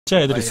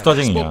진짜 애들이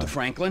수다쟁이야.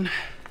 Franklin.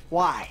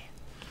 Why?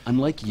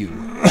 Unlike you,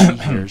 he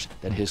hears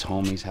that his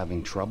homie's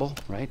having trouble,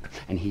 right?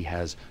 And he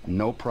has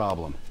no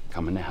problem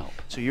coming to help.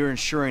 So you're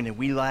ensuring that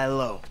we lie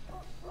low.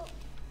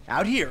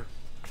 Out here,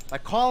 by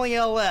calling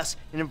LS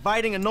and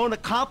inviting a known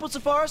accomplice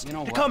of ours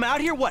to come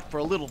out here, what, for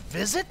a little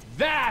visit?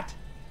 That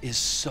is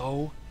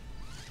so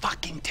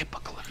fucking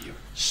typical of you.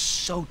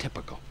 So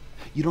typical.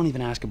 You don't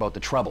even ask about the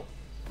trouble.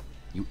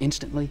 You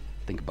instantly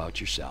think about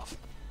yourself.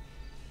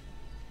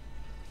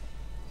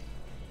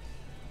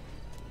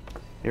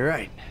 You're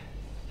right.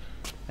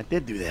 I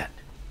did do that.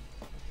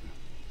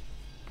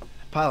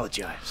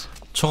 Apologize.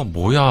 저거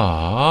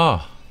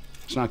뭐야?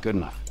 It's not good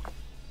enough.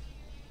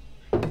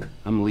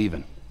 I'm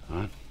leaving,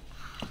 huh?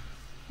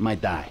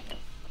 Might die.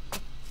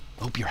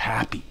 Hope you're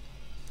happy.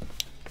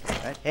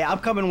 Right? Hey, I'm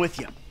coming with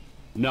you.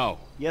 No.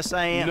 Yes,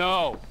 I am.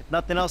 No. If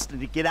nothing else, to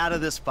get out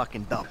of this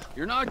fucking dump.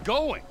 You're not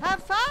going.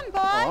 Have fun,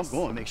 boys. Oh, I'm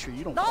going. Make sure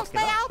you don't Don't fuck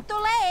stay it up. out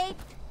too late.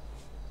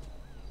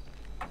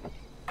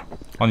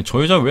 아니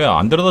저 여자 왜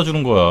안 데려다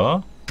주는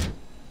거야?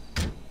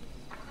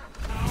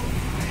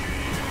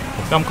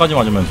 뺨까지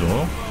맞으면서.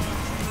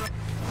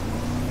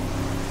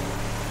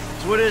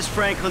 So what is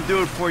Franklin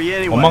doing for you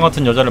anyway? 엄마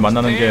같은 여자를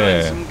만나는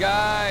게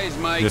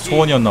이제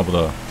소원이었나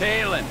보다.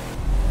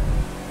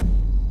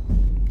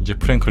 이제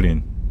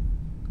프랭클린.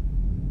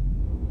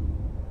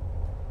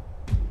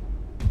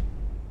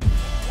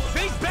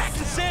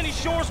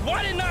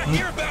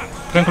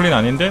 프랭클린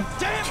아닌데?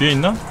 뒤에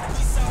있나?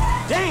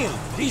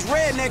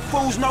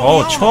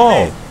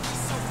 쳐!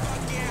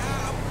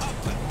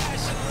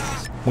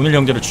 오닐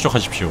형제를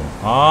추적하십시오.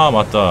 아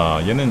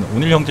맞다, 얘는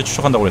오닐 형제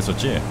추적한다고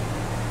그랬었지?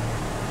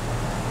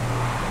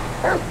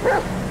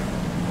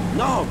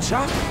 No,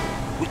 Chop.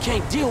 We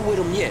can't deal with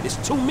them yet. There's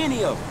too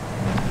many of them.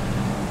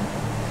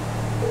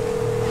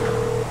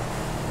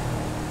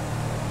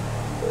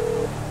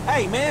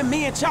 Hey, man,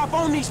 me and Chop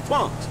on these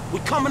punks. We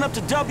coming up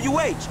to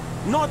WH,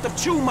 north of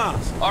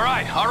Chumas. All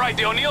right.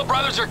 The O'Neill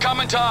brothers are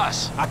coming to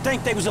us. I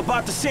think they was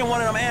about to send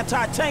one of them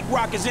anti-tank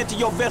rockets into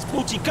your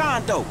Vespucci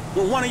condo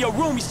when one of your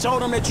roomies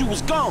told them that you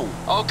was gone.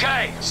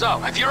 Okay, so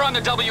if you're on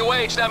the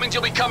WH, that means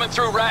you'll be coming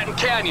through Ratton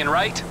Canyon,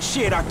 right?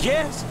 Shit, I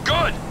guess.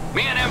 Good.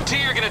 Me and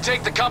MT are gonna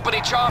take the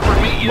company chopper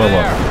and meet you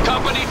there.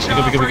 Company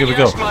chopper.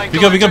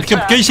 비켜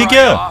이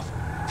새끼야!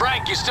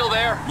 Frank, you still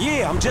there?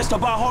 Yeah, I'm just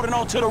about holding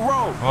on to the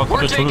road. 아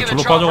We're 근데 taking the 절로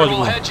chopper and 빠져가지고.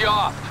 we'll head you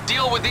off.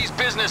 Deal with these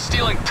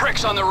business-stealing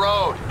pricks on the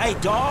road. Hey,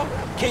 dog,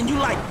 can you,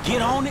 like,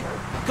 get on it?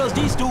 Cause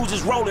these dudes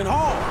is rolling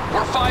hard.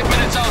 We're 5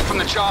 minutes out from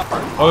the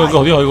chopper. 이거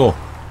어디야 이거?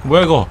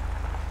 뭐야 이거?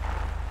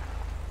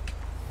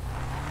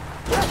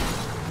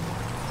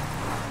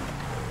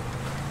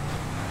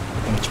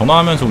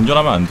 전화하면서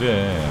운전하면 안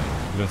돼.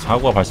 이런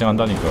사고가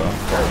발생한다니까.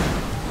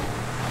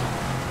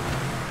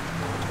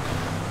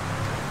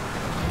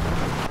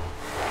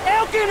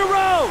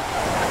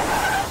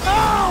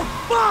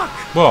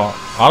 뭐야?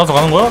 알아서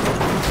가는 거야?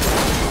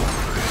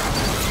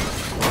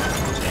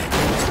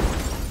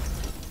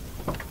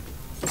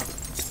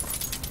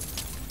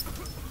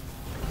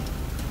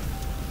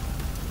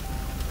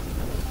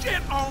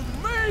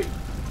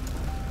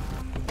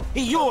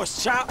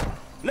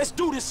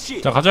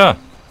 자 가자.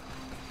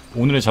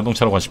 오늘의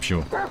자동차로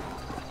가십시오.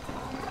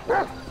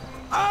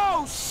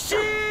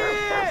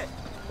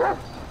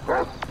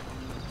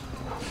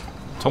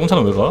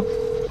 자동차는 왜 가?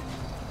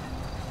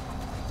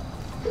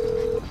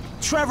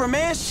 Trevor,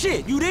 man,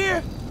 shit, you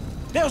there?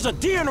 There was a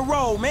deer in the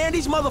road, man.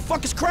 These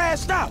motherfuckers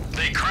crashed out.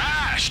 They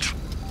crashed?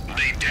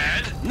 They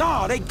dead?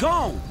 Nah, they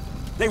gone.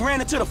 They ran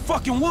into the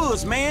fucking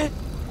woods, man.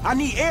 I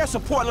need air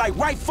support like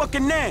right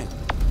fucking now.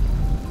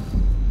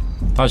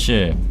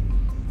 다시.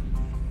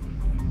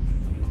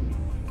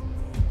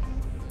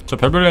 저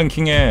별별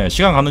랭킹에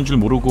시간 가는 줄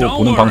모르고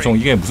보는 방송,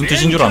 이게 무슨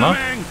뜻인 줄 아나?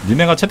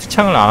 니네가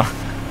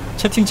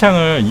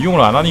채팅창을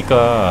이용을 안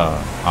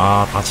하니까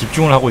다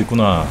집중을 하고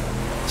있구나.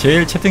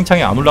 제일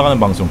채팅창에 안 올라가는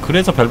방송.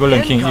 그래서 별별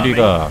랭킹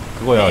 1위가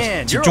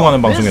그거야. 집중하는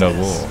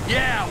방송이라고.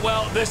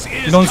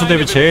 인원수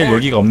대비 제일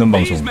얘기가 없는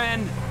방송.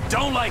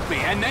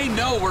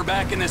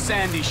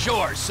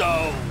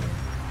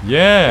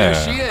 예.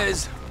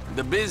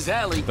 나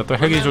또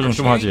헬기 조정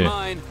좀 하지.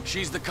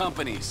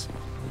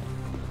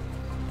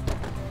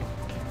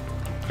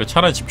 그래,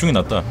 차라리 집중이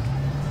낫다.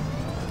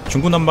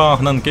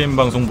 중구난방하는 게임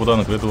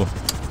방송보다는 그래도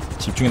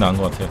집중이 나은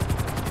것 같아.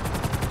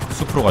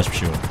 숲으로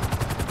가십시오.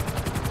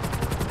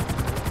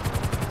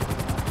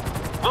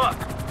 Look,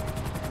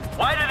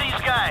 why do these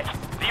guys,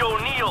 the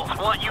O'Neills,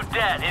 want you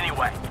dead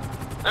anyway?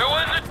 There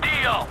was a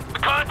deal. The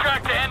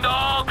contract to end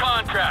all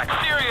contracts.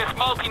 Serious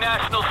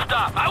multinational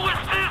stuff. I was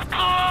this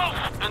close,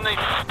 and they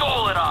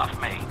stole it off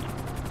me.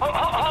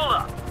 Hold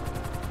up.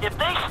 If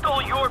they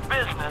stole your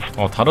business,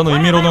 다른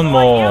의미로는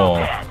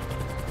뭐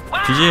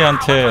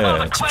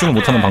BJ한테 집중을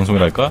못하는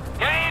방송이랄까?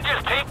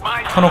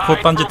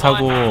 켜놓고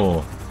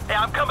딴짓하고.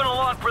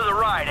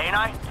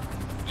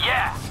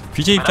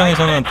 BJ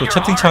입장에서는 또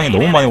채팅창이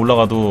너무 많이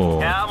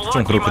올라가도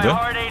좀 그렇거든?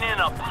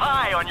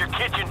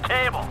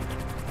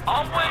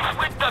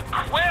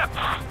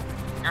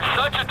 You're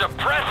such a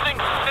depressing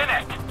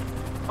cynic.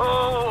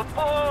 Oh,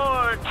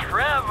 poor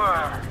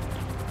Trevor.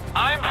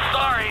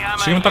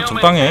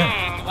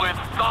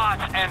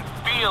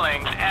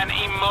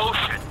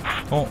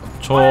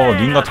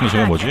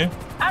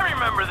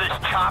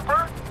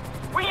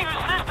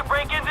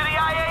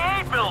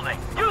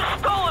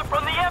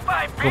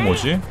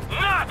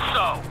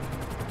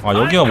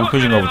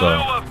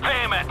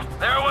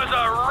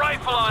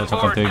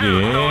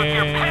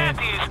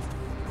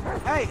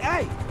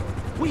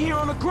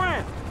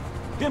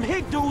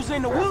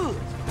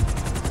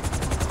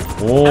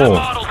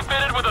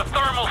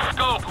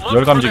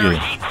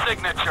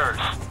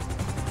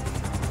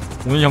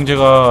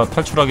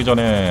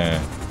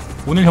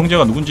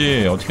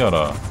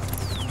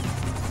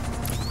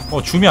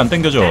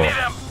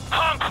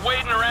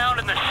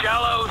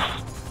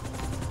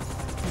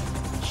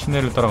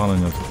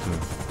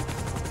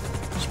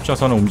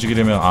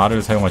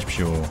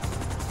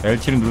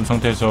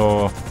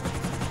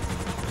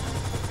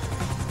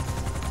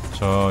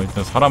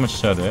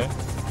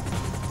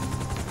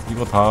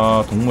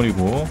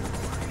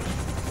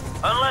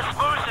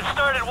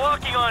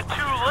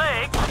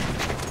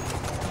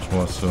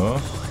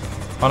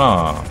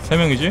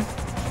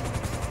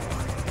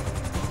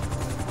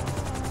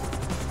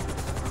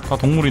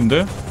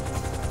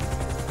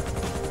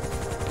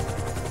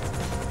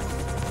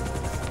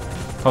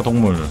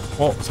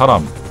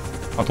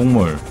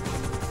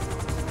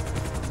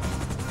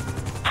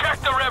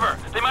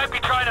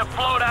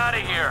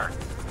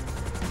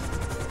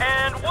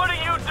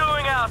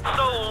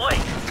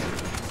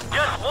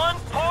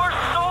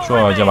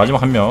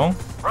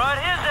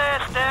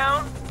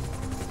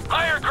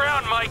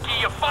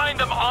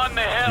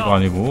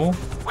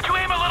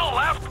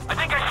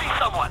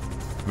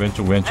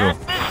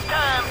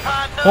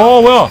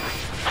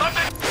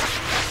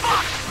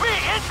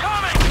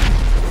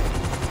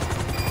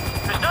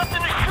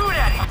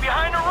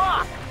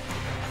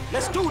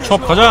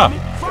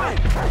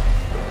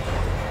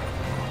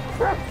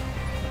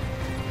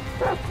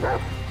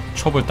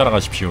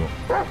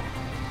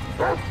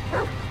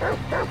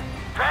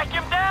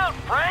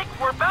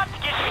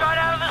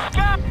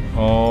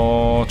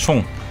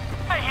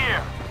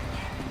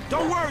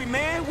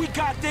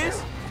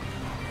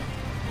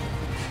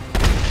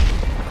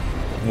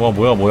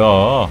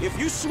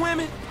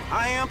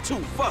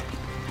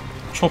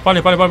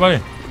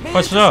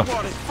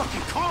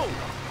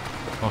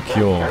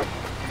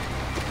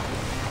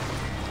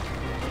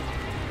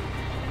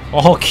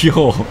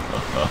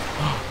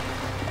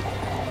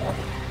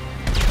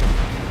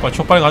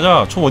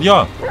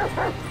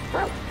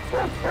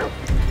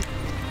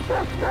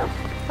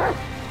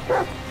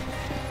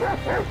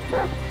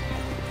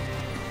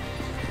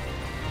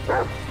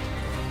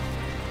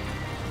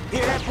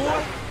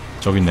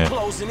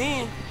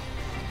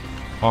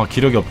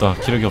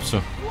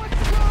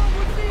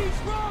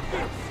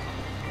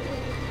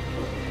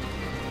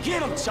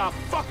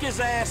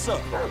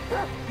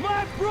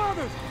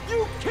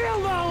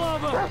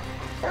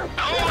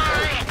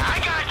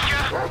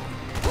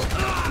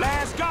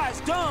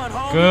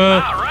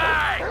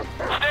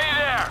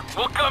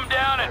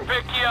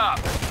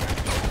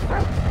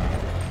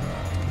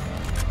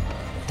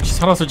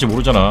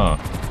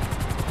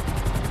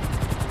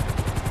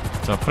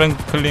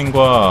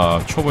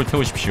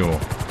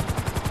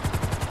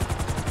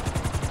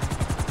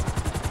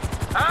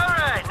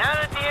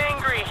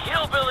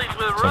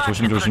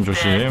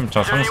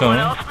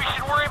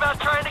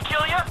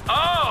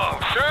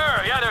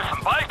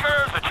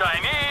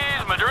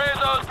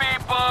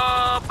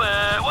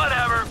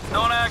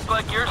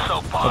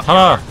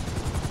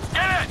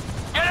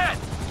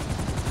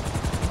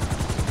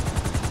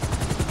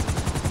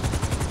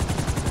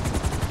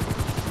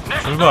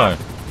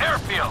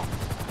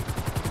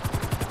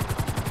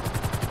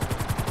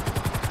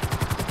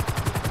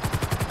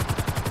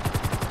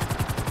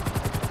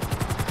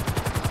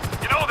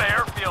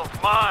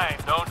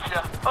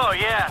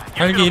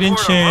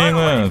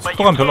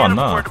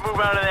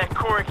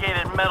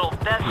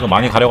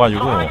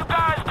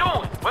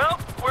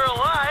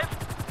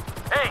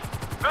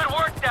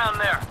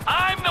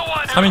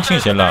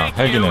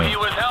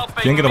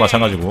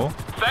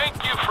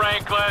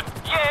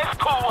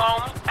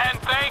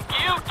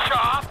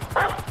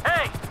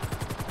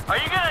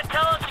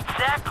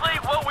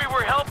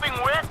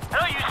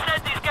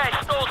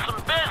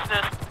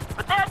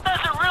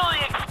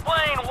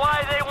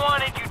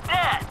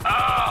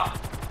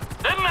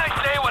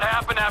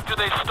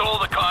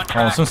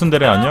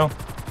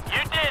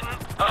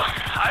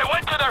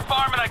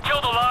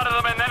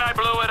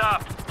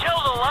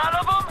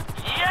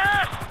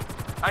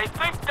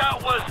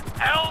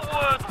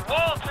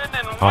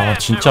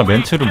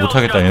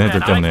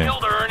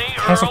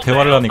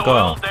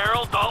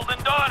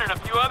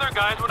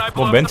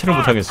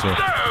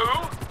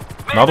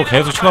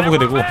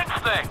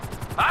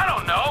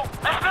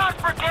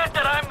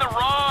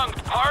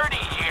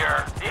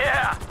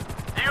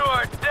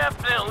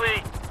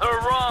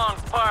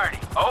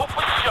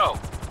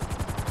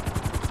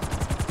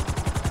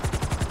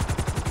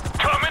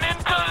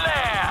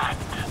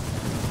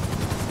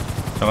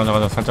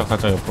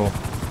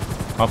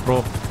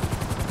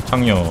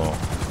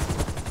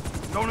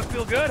 Don't it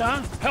feel good,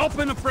 huh?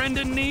 Helping a friend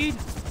in need?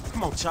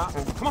 Come on, Chop.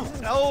 Come on.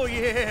 Oh,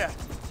 yeah.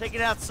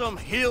 Taking out some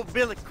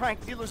hillbilly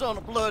crank dealers on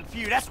a blood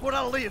feud. That's what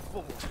I live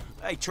for.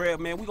 Hey, Trev,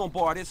 man, we gonna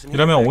borrow this.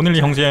 이러면 오늘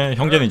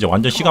형제는 이제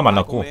완전 씨가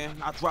말랐고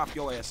I'll drop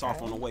your ass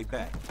off on the way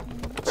back.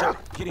 Chop,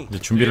 get in. 이제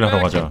준비를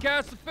하러 가자.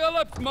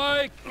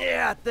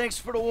 Yeah, thanks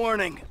for the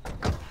warning.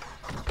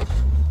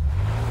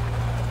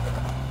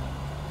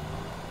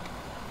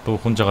 또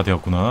혼자가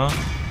되었구나.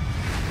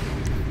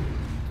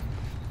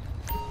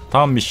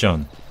 다음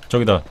미션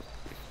저기다.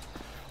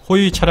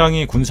 호위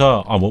차량이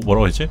군사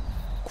뭐라고 했지?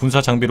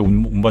 군사 장비를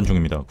운반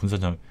중입니다. 군사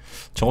장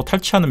저거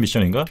탈취하는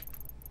미션인가?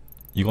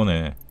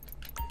 이거네.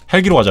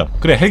 헬기로 가자.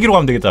 그래, 헬기로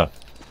가면 되겠다.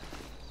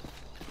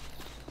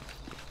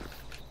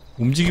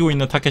 움직이고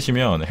있는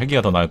타켓이면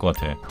헬기가 더 나을 것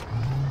같아.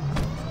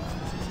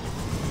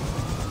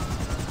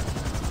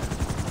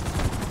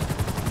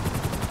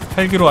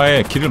 헬기로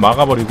아예 길을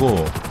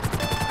막아버리고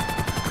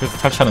그래서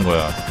탈취하는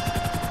거야.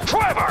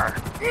 Trevor!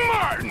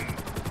 Martin!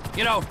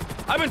 You know,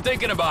 I've been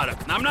thinking about it.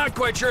 I'm not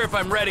quite sure if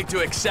I'm ready to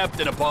accept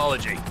an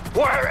apology.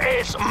 Where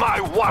is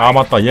my wife? 아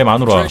맞다, 얘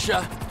마누라.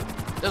 Trisha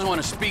doesn't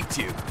want to speak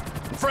to you.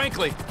 And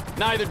frankly,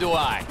 neither do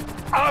I.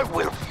 I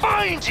will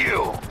find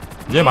you.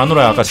 얘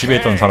마누라야, 아까 집에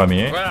있던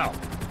사람이. Well,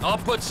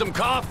 I'll put some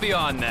coffee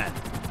on then.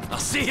 I'll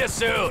see you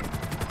soon.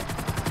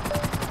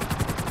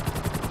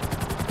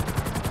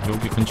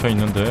 여기 근처에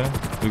있는데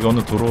여기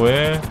어느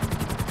도로에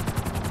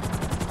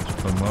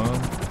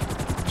잠깐만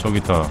저기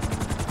있다.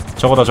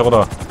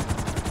 저거다.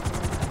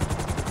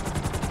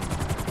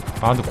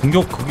 아 근데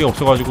공격 그게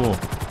없어가지고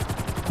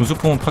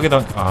군수품은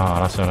파괴당. 아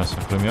알았어.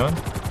 그러면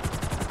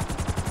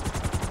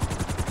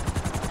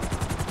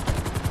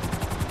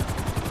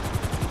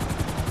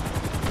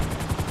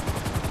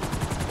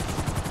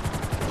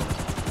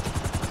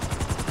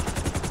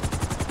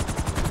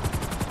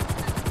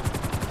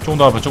조금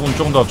더 앞에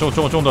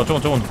조금 더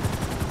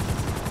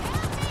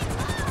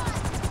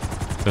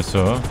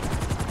됐어.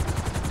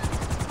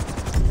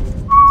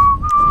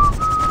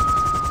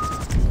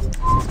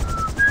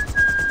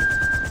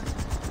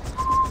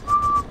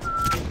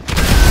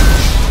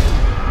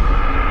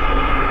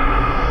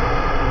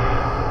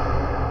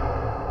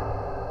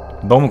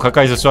 너무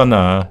가까이서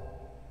쏘았나.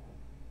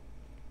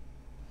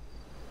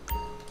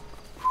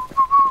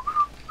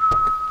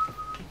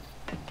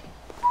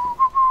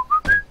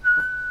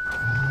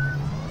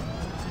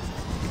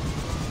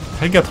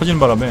 헬기가 터지는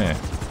바람에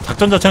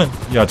작전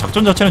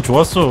자체는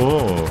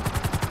좋았어.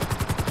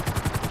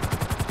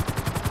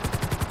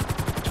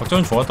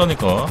 작전은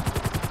좋았다니까.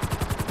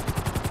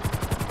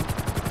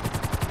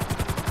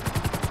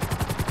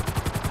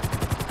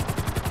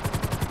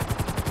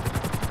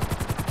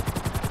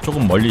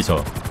 조금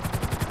멀리서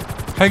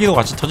헬기도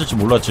같이 터질지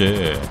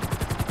몰랐지.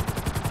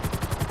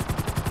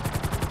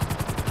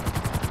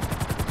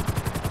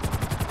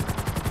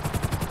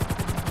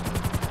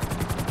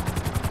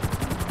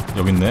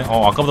 여기 있네.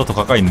 아까보다 더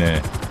가까이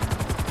있네.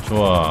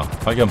 좋아.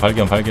 발견.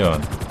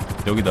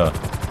 여기다.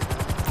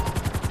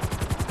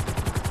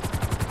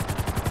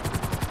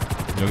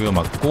 여기가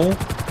맞고.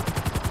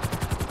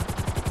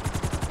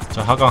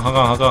 자,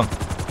 하강.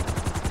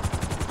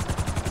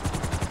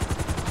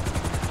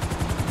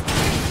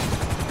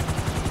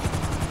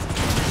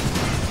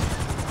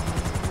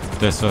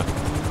 됐어.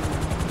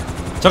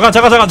 잠깐.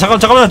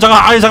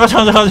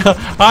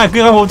 아,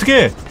 그게 가면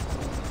어떡해.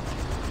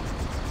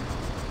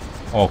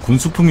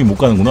 군수품이 못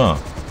가는구나.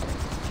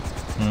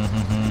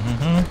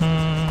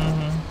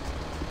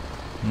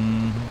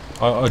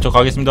 저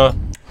가겠습니다.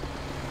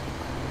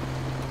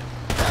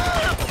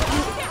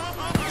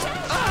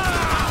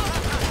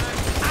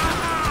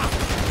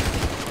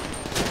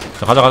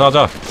 자,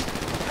 가자.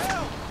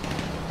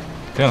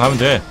 그냥 가면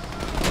돼.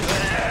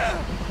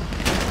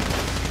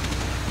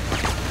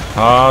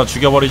 다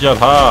죽여버리자,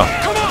 다.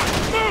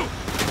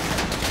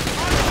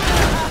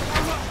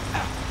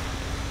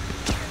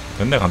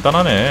 됐네,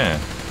 간단하네.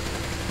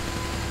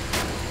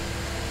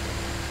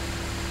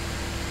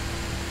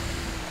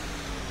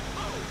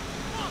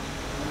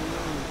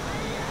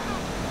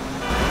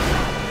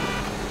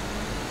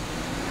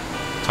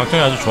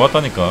 작전이 아주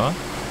좋았다니까.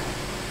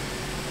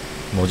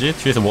 뭐지?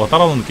 뒤에서 뭐가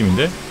따라오는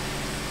느낌인데?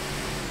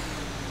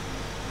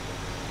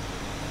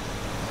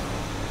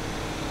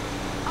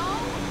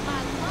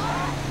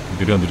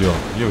 느려.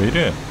 이게 왜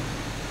이래?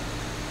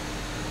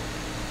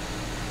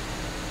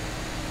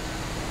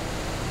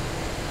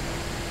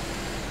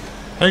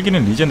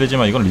 헬기는 리젠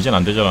되지만 이건 리젠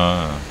안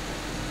되잖아.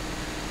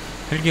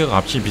 헬기가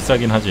값이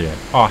비싸긴 하지.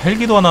 아,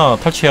 헬기도 하나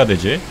탈취해야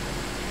되지?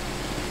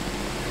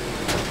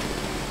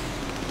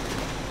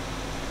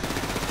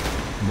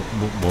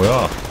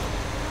 뭐야?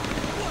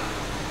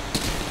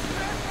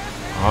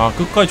 아,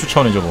 끝까지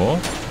쫓아오네 저거.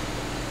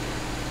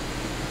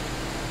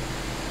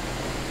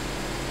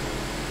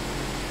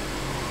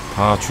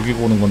 다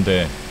죽이고 오는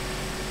건데.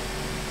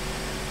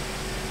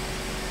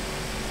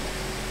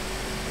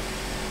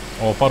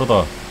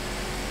 빠르다.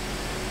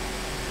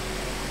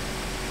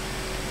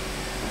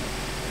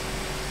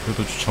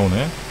 그래도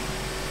쫓아오네.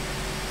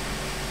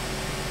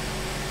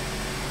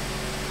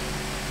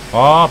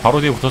 아, 바로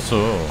뒤에 붙었어.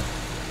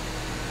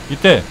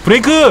 이때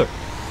브레이크!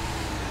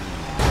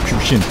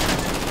 귀신.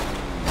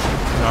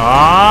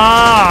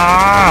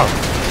 아!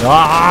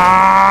 아!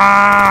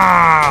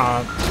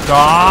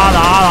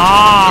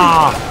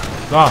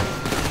 자.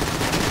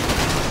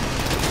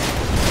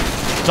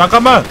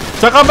 잠깐만!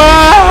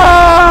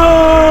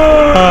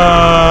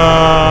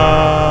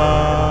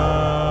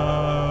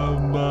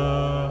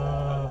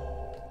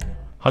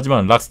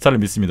 하지만 락스타를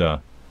믿습니다.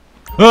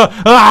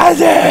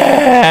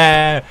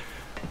 안돼!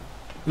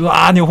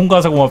 아니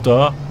홍가사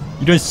고맙다.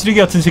 이런 쓰레기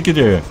같은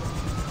새끼들.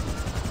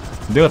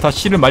 내가 다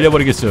씨를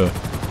말려버리겠어.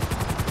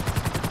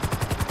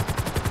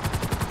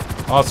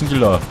 아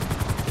승질나.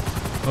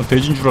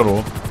 돼지인 줄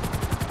알아.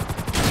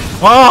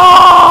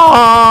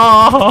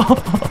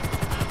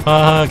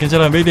 아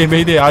괜찮아.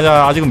 메이데이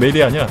아니야. 아직은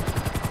메이데이 아니야.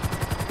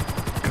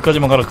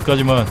 그까지만 가라.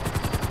 그까지만.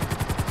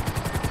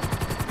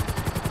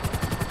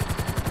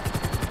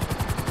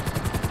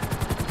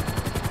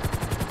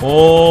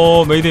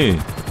 오 메이데이.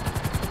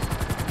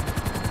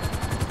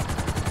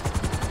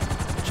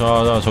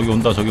 자 저기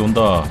온다. 저기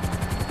온다.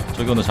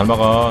 잘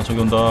막아. 저기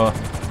온다.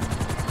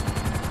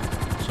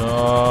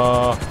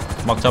 자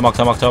막자.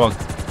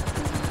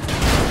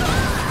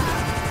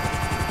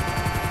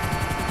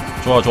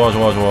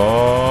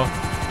 좋아.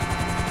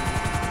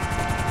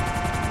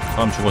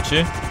 사람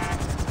죽었지?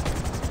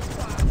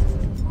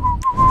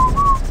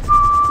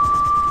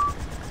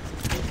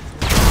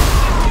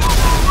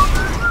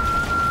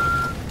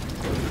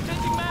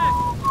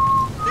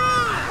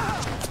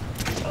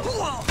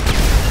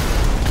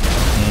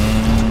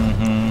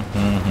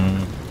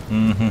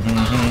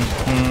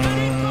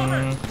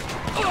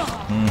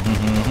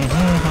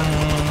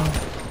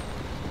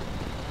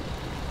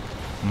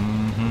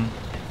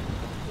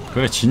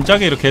 그래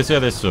진작에 이렇게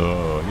했어야 됐어.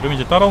 이러면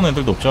이제 따라오는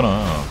애들도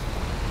없잖아.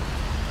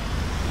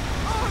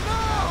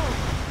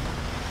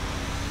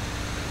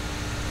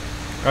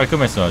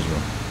 깔끔했어 아주.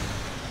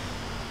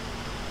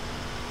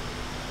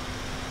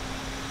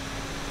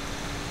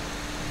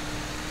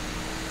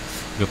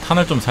 이거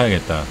탄을 좀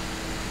사야겠다.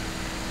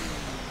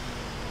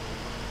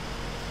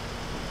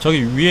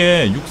 저기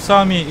위에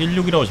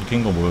 63216이라고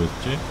적힌거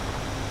뭐였지?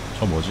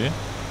 저 뭐지?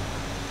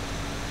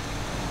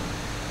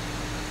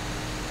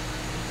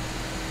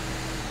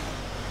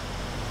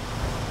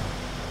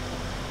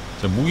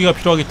 무기가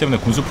필요하기 때문에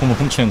군수품을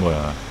훔치는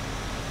거야.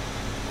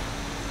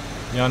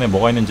 이 안에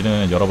뭐가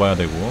있는지는 열어봐야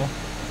되고.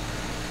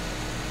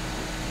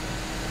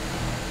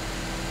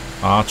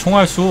 아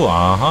총알수.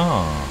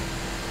 아하.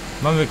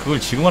 난 왜 그걸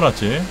지금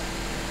알았지?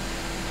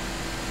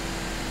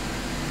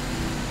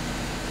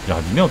 야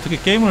니네 어떻게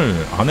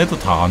게임을 안해도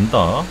다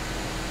안다?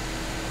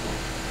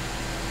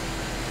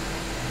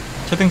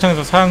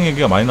 채팅창에서 사양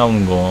얘기가 많이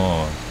나오는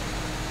거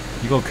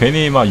이거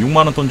괜히 막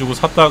 6만원 돈 주고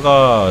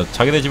샀다가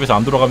자기네 집에서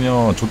안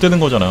돌아가면 좆되는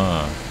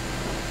거잖아.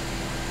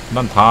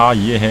 난 다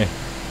이해해.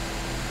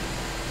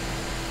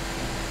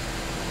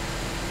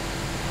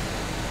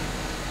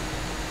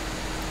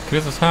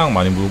 그래서 사양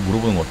많이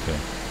물어보는 것 같아.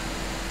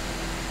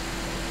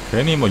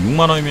 괜히 뭐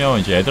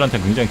 6만원이면 이제 애들한테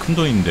굉장히 큰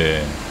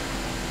돈인데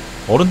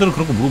어른들은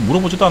그런 거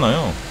물어보지도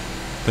않아요.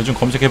 대충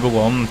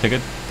검색해보고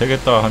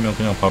되겠다 하면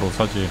그냥 바로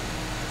사지.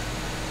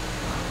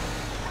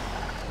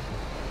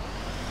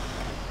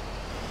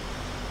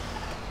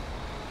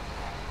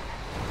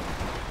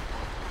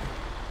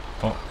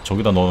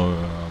 저기다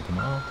넣어야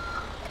되나?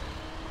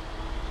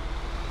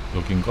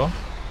 여긴가?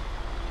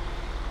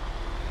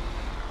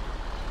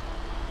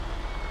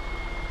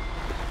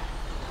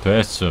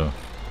 됐어.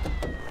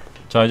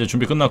 자 이제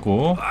준비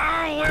끝났고.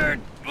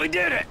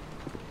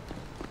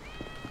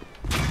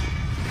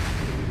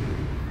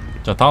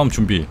 자 다음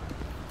준비.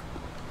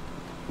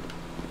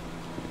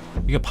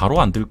 이게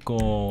바로 안 될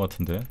것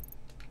같은데.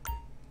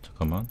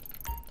 잠깐만.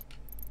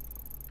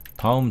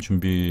 다음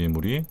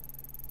준비물이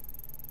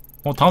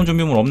다음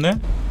준비물 없네?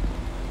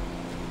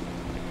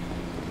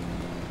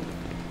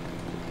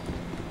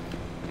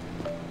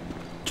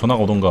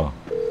 전화가 오던가.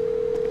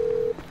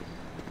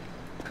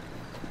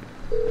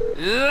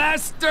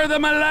 Lester the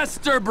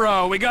molester,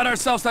 bro. We got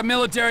ourselves some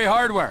military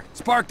hardware. It's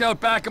parked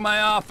out back in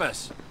my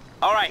office.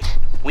 All right.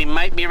 We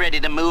might be ready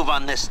to move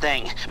on this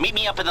thing. Meet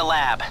me up in the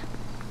lab.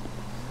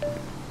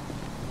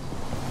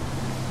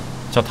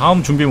 자,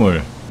 다음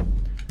준비물.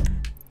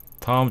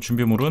 다음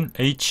준비물은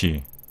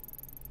H.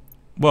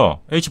 뭐야?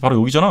 H 바로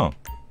여기잖아.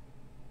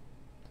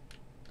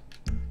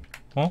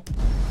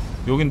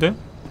 여긴데?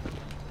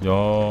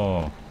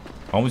 야,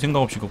 아무 생각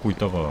없이 갖고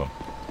있다가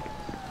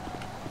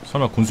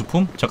설마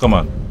군수품?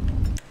 잠깐만.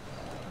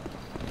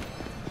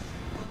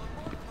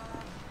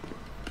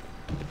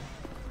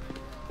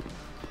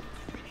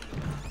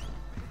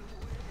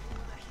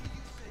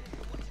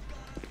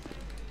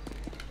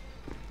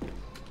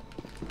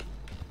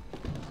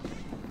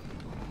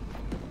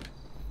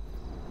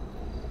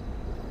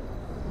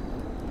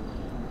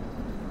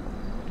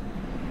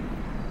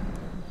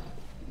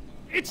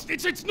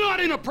 It's not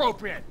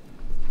inappropriate.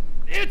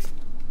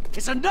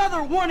 It's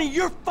another one of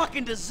your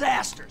fucking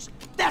disasters.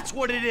 That's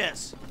what it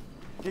is.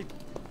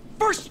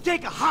 First you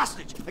take a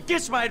hostage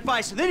against my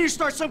advice, and then you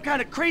start some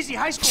kind of crazy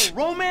high school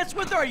romance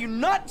with her? Are you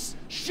nuts?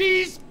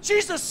 She's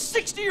a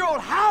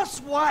 60-year-old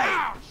housewife.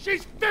 Wow,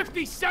 she's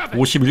 57.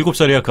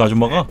 57살이야 그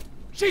아줌마가?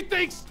 She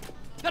thinks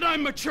that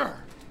I'm mature.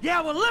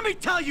 Yeah, well, let me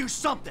tell you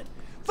something.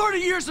 30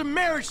 years of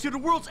marriage to the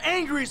world's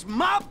angriest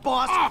mob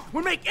boss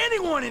would make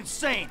anyone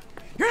insane.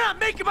 You're not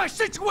making my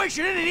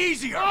situation any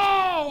easier.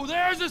 Oh,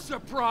 there's a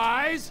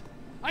surprise.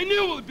 I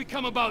knew it would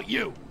become about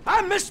you.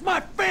 I miss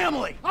my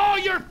family. Oh,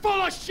 you're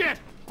full of shit.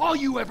 All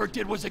you ever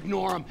did was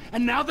ignore them,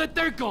 and now that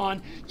they're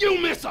gone,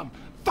 you miss them.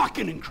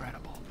 Fucking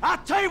incredible. I'll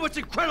tell you what's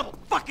incredible.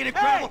 Fucking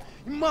incredible.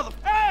 You mother...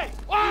 Hey!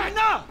 What?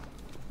 Enough!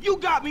 You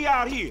got me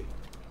out here.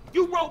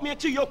 You wrote me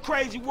into your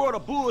crazy world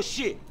of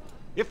bullshit.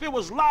 If it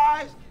was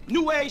lies,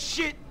 new age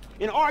shit,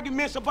 and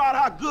arguments about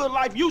how good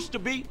life used to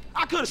be,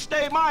 I could have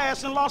stayed my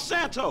ass in Los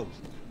Santos.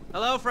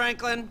 Hello,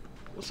 Franklin.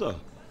 What's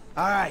up?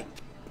 All right.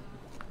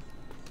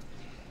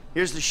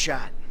 Here's the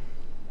shot.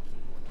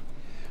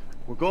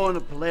 We're going to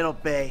Paleto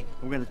Bay.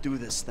 We're going to do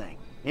this thing.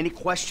 Any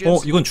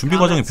questions? 이건 준비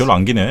과정이 별로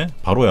안 기네.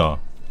 바로야.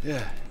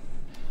 Yeah.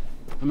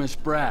 I miss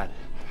Brad.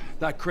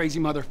 That crazy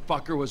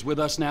motherfucker was with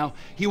us now.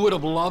 He would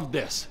have loved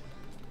this.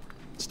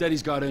 Instead,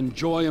 he's got to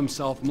enjoy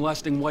himself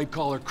molesting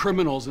white-collar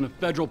criminals in a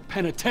federal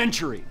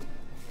penitentiary.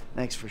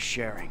 Thanks for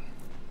sharing.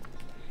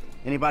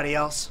 Anybody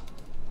else?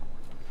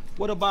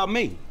 What about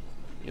me?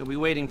 You'll be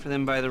waiting for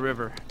them by the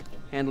river,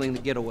 handling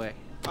the getaway.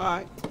 All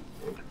right.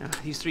 Now,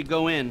 these three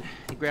go in.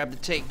 They grab the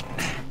tape.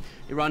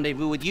 They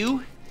rendezvous with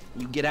you.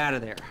 You get out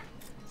of there.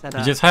 Is that,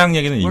 이제 사양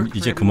얘기는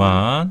이제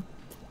그만.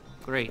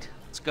 Great.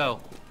 Let's go.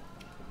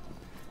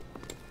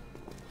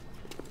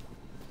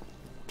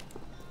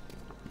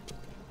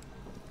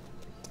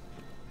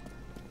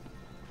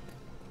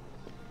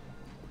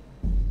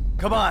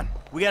 Come on.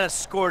 We got a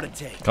score to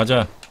take.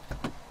 가자.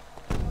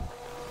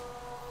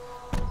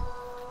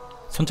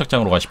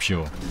 선착장으로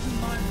가십시오.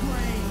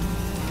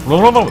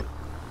 로로로.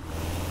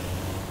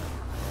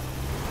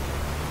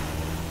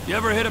 You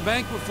ever hit a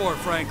bank before,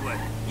 Franklin?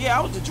 Yeah,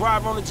 I was the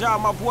driver on the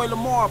job my boy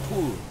Lamar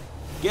pulled.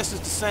 Guess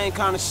it's the same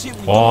kind of shit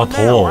we 와, doing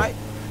now, 더워. right?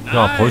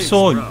 야,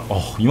 벌써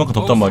이만큼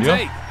덥단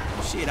말이야?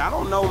 Shit, I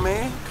don't know,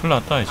 man. 큰일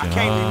났다 이제. I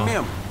can't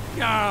remember.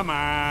 Come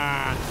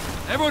on.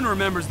 Everyone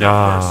remembers their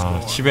first 야,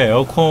 score. 집에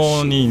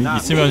에어컨이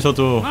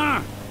있으면서도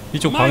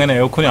이쪽 방에는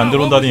에어컨이 안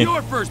들어온다니. What was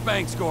your first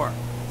bank score?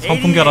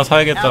 선풍기 하나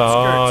사야겠다.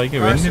 아, 이게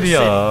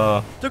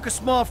웬일이야. Took a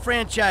small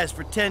franchise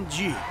for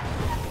 10G.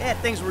 Yeah,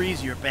 things were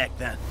easier back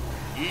then.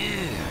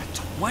 Yeah,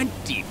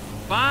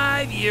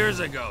 25 years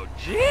ago.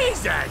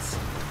 Jesus!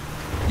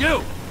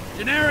 You,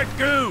 generic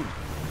goon.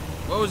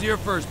 What was your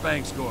first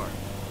bank score?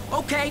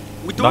 Okay,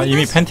 we're 나 doing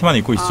이미 this. 팬티만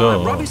입고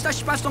있어. Rubbing stuff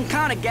spots don't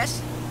count, I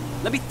guess.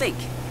 Let me think.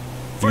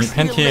 이미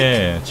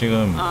팬티에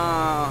지금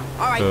All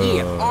right,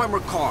 yeah,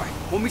 armor car.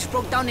 When we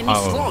broke down in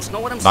these floors,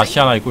 know what I'm 나시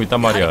saying? 하나 입고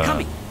있단 말이야.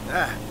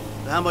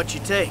 How much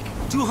you take?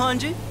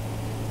 200,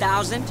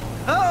 1,000.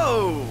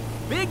 Oh,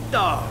 big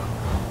dog.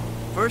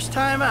 First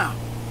time out.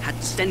 Had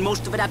to spend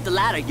most of it at the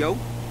ladder, yo.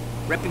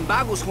 Repping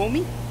Bagos,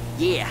 homie.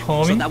 Yeah.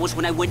 So Homie? that was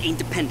when I went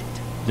independent.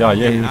 야,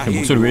 얘 이렇게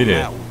목소리 왜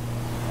이래?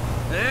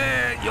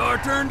 Hey, your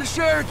turn to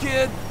share,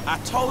 kid. I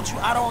told you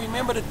I don't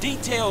remember the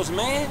details,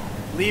 man.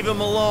 Leave him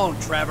alone,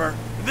 Trevor.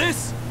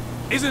 This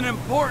is an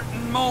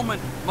important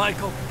moment,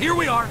 Michael. Here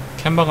we are.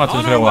 캔방 같은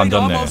On 소리 our 하고 way to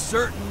앉았네. almost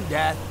certain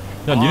death.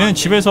 야, 니네는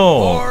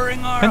집에서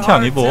팬티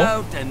안 입어?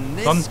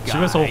 난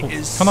집에서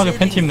편하게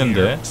팬티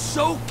입는데.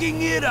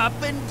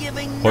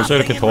 벌써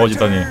이렇게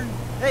더워지다니.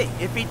 Hey,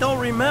 if he don't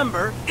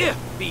remember. If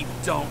he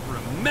don't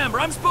remember,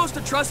 I'm supposed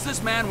to trust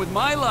this man with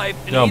my life.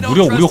 야,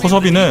 무려 우리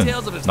호섭이는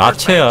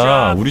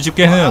나체야. 우리 집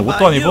개는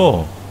옷도 안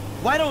입어.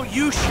 Why don't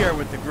you share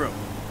with the group?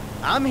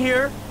 I'm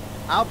here.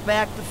 I'll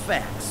back the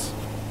facts.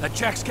 The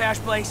checks cash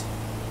place.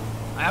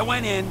 I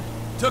went in,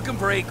 took him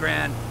for $8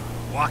 grand,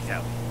 walked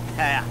out.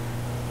 Yeah.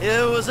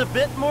 It was a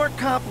bit more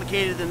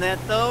complicated than that,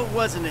 though,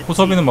 wasn't it?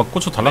 호섭이는 막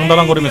고추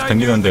달랑달랑거리면서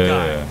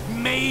댕기는데.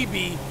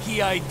 Maybe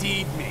he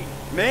ID'd me.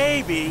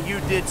 Maybe you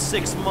did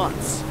 6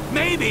 months.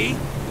 Maybe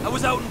I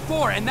was out in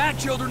 4, and that,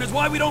 children, is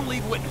why we don't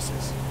leave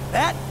witnesses.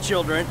 That,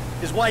 children,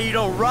 is why you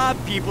don't rob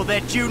people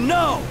that you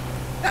know.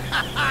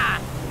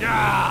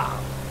 Ah,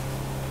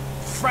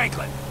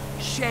 Franklin,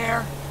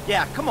 share.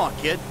 Yeah, come on,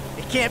 kid.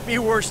 It can't be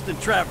worse than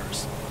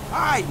Trevor's. All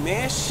right,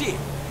 man. Shit.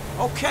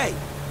 Okay.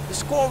 The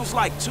score was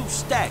like 2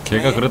 stacks.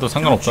 걔가 그래도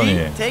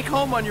상관없다니. Take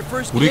home on your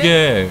first 우리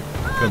걔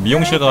그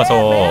미용실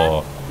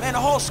가서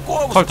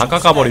털 다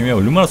깎아버리면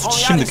얼마나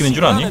수치심 느끼는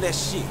줄 아니?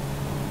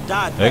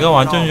 애가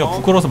완전히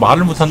부끄러워서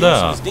말을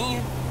못한다.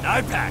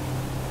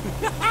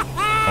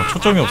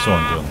 초점이 없어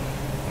완전.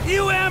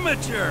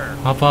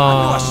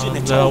 아빠,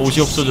 나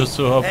옷이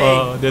없어졌어.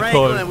 아빠, 내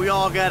털.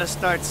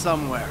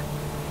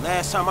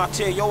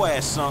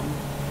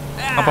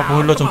 아빠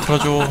보일러 좀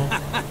틀어줘.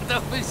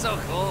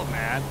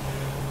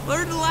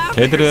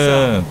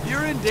 걔들은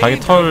자기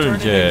털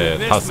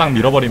이제 다 싹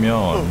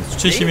밀어버리면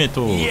수치심이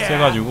또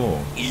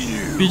세가지고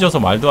삐져서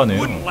말도 안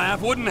해요.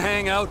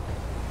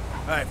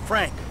 Alright,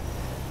 Frank.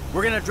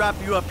 We're gonna drop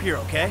you up here,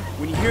 okay?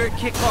 When you hear it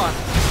kick off,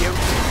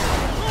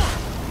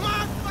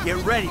 Get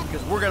ready,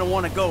 because we're gonna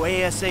want to go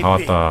ASAP. 다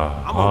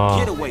왔다. I'm on 아,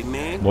 getaway,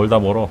 man. 멀다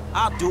멀어.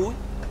 I'll do it.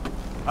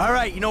 All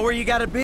right, you know where you gotta be?